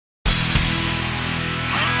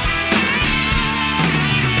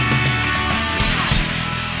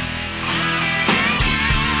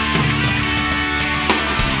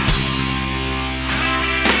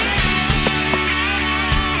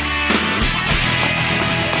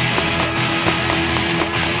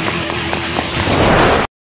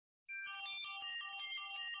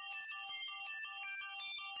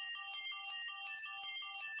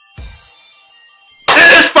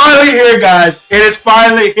here, guys. It is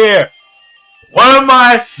finally here. One of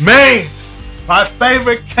my mains, my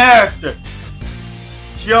favorite character,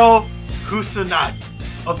 Kyo Kusanagi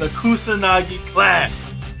of the Kusanagi clan.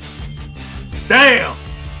 Damn.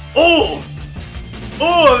 Oh,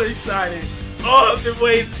 I'm excited. Oh, I've been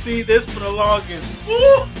waiting to see this for the longest.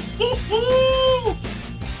 Ooh.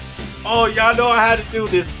 Oh, y'all know I had to do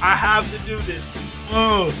this. I have to do this.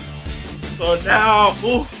 So now,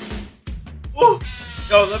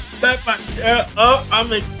 yo, let me back my chair up.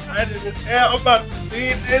 I'm excited as hell. I'm about to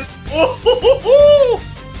see this.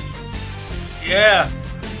 Yeah.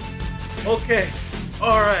 Okay.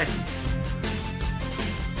 All right.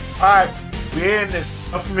 We're in this.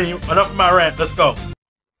 Enough of me. Enough of my rant. Let's go.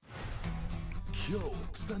 Kyo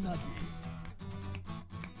KUSANAGI.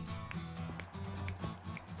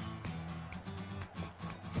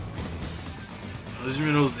 楽し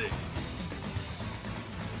みろうぜ。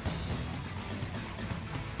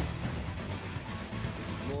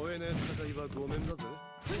燃えねえ戦いはごめんだぜ。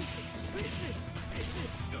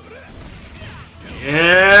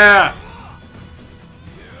Yeah.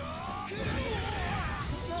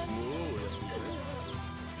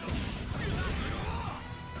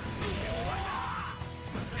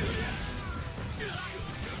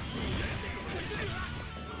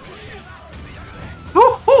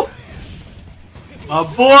 Woo-hoo. My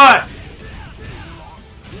boy.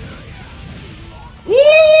 Woo!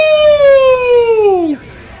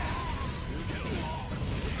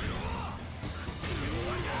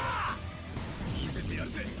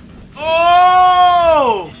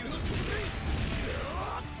 Oh!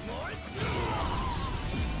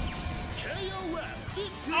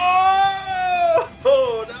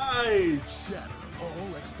 Oh, nice! Shatter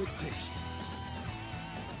all expectations.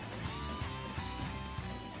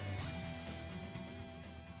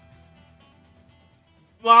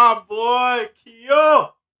 My boy,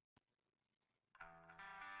 Kyo!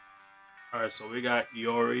 Alright, so we got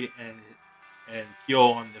Iori and Kyo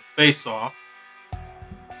on the face-off.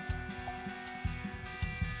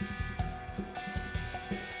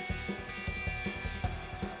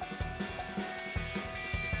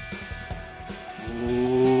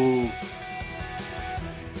 Ooh.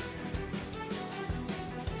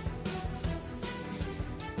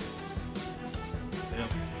 They're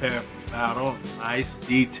prepared for battle. Nice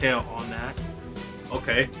detail on that.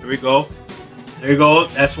 Okay, here we go. There you go.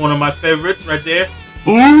 That's one of my favorites right there.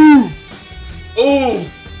 Boom! Oh!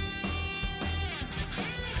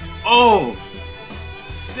 Oh!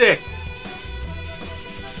 Sick!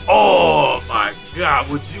 Oh my god,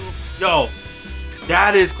 would you... Yo,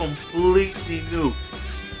 that is completely new.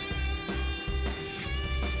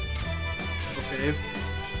 Okay.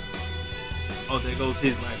 Oh, there goes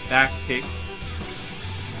his like back kick.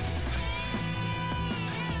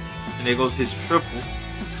 And there goes his triple.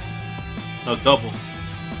 No, double.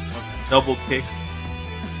 Okay, double kick.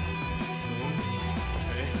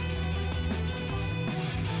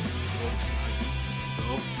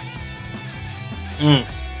 Okay.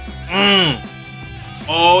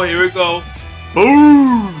 Oh, here we go.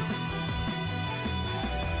 Boom!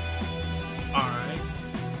 Alright.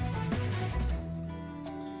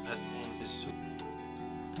 That's one of his super.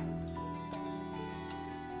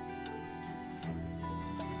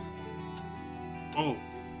 Oh.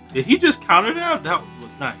 Did he just counter that? That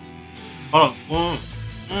was nice. Hold on.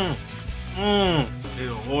 Oh,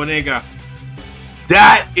 nigga.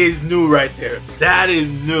 That is new right there. That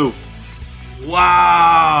is new.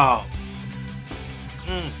 Wow.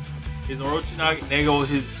 His Orochinagi, there goes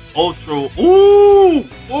his Ultra. Ooh!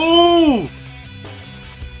 Ooh!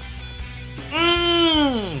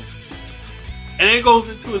 And then it goes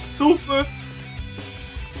into a super.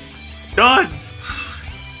 Done.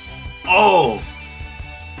 Oh.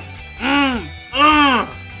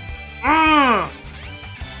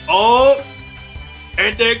 Oh.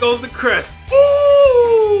 And there goes the crest.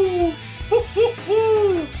 Ooh!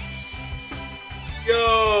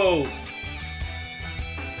 Yo.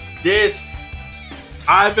 This,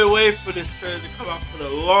 I've been waiting for this trailer to come out for the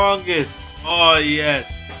longest. Oh,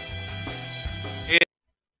 yes.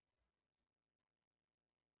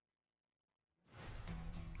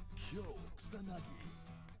 Kyo KUSANAGI.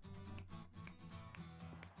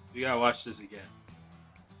 We gotta watch this again.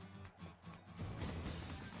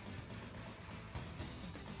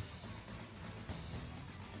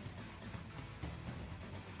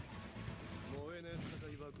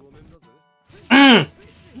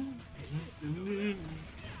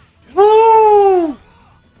 Woo!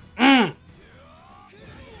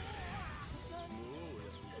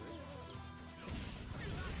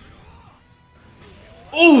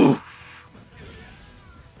 Ooh!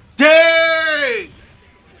 Dang!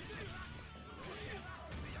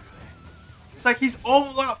 It's like he's a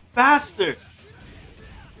lot faster.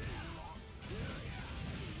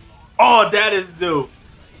 Oh, that is new.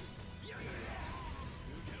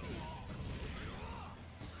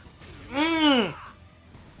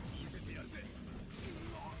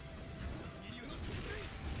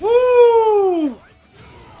 Woo!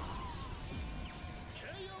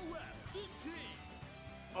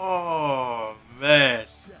 Oh man.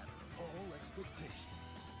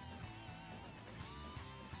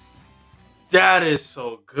 That is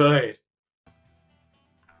so good.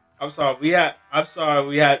 I've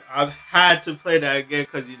had to play that again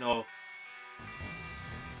because you know.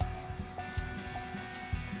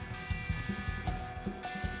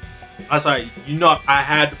 I'm sorry, you know I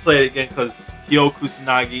had to play it again because Kyo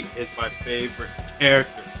Kusanagi is my favorite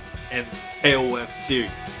character in the KOF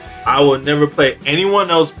series. I will never play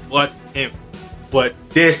anyone else but him. But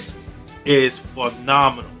this is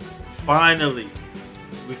phenomenal.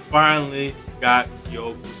 We finally got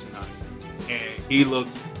Kyo Kusanagi. And he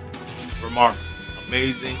looks remarkable.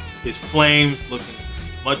 Amazing. His flames looking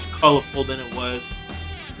much colorful than it was.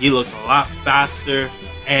 He looks a lot faster.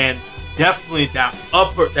 And definitely that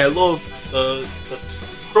the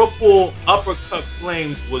triple uppercut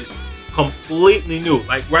flames was completely new.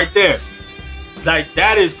 Like right there. Like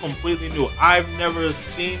that is completely new. I've never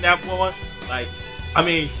seen that one. Like, I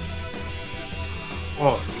mean,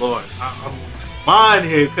 oh Lord, I'm mine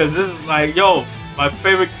here because this is like, yo, my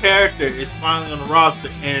favorite character is finally on the roster.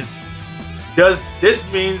 And does this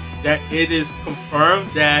means that it is confirmed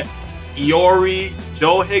that Iori,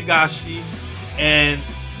 Joe Higashi, and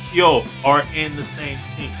Kyo are in the same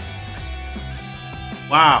team?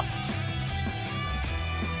 Wow.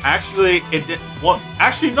 Actually, it did. Well,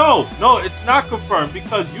 actually, no, it's not confirmed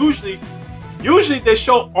because usually they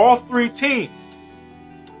show all three teams.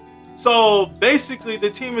 So basically, the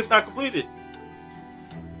team is not completed.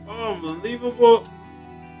 Unbelievable.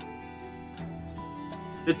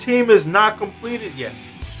 The team is not completed yet.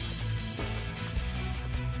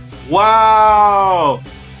 Wow.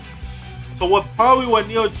 So what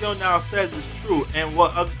Neo Geo now says is true, and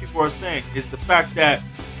what other people are saying is the fact that,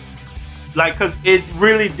 like, because it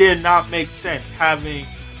really did not make sense having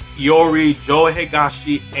Iori, Joe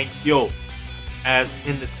Higashi, and Kyo as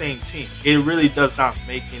in the same team. It really does not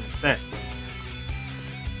make any sense.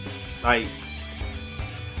 Like,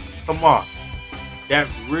 come on. That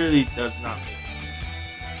really does not make sense.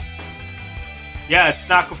 Yeah, it's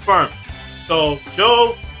not confirmed. So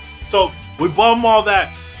we bum all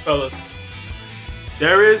that, fellas.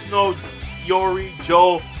 There is no Iori,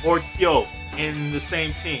 Joe, or Kyo in the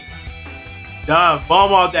same team. Done.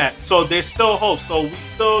 Bum all that. So there's still hope. So we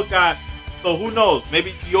still got. So who knows?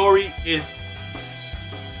 Maybe Iori is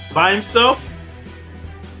by himself,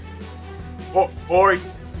 or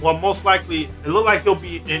well, most likely it looked like he'll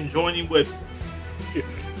be joining with,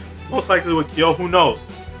 most likely with Kyo. Who knows?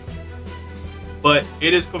 But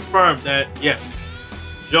it is confirmed that yes,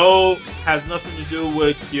 Joe has nothing to do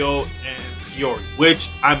with Kyo and Iori, which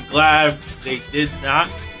I'm glad they did not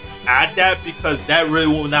add that because that really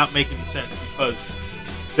will not make any sense because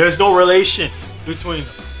there's no relation between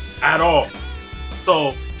them at all.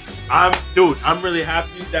 So I'm really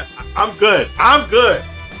happy that I'm good.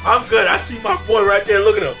 I see my boy right there.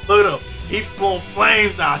 Look at him. He's throwing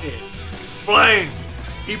flames out here. Flames.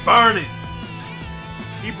 He burning.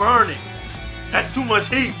 That's too much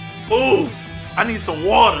heat. Ooh, I need some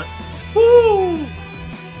water. Woo!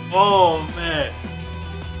 Oh man.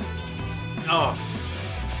 Oh.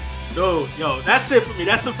 Yo, that's it for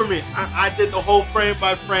me. I did the whole frame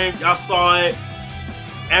by frame. Y'all saw it.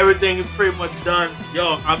 Everything is pretty much done.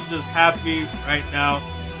 Yo, I'm just happy right now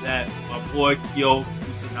that my boy Kyo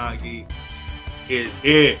Kusanagi is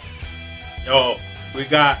here. Yo, we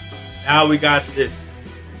got this.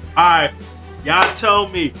 Alright, y'all tell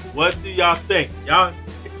me, what do y'all think? Y'all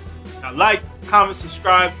like, comment,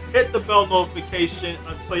 subscribe, hit the bell notification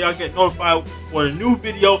so y'all get notified for a new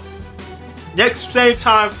video. Same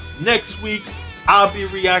time next week, I'll be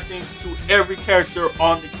reacting to every character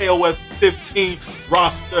on the KOF 15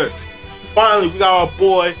 roster. Finally, we got our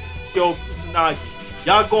boy Kyo Kusanagi.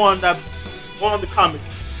 Y'all go on the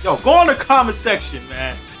comment section,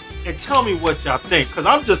 man, and tell me what y'all think. Cause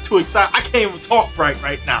I'm just too excited. I can't even talk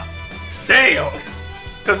right now. Damn.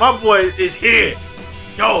 Cause my boy is here.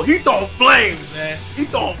 Yo, he throwing flames, man. He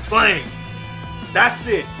throwing flames. That's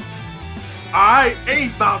it. Alright,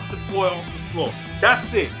 ain't bounce the boy off the floor.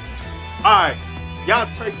 That's it. Alright, y'all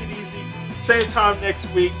take it easy. Same time next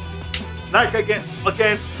week. Like again,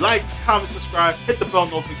 like, comment, subscribe, hit the bell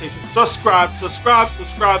notification, subscribe.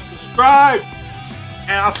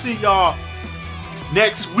 And I'll see y'all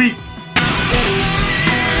next week.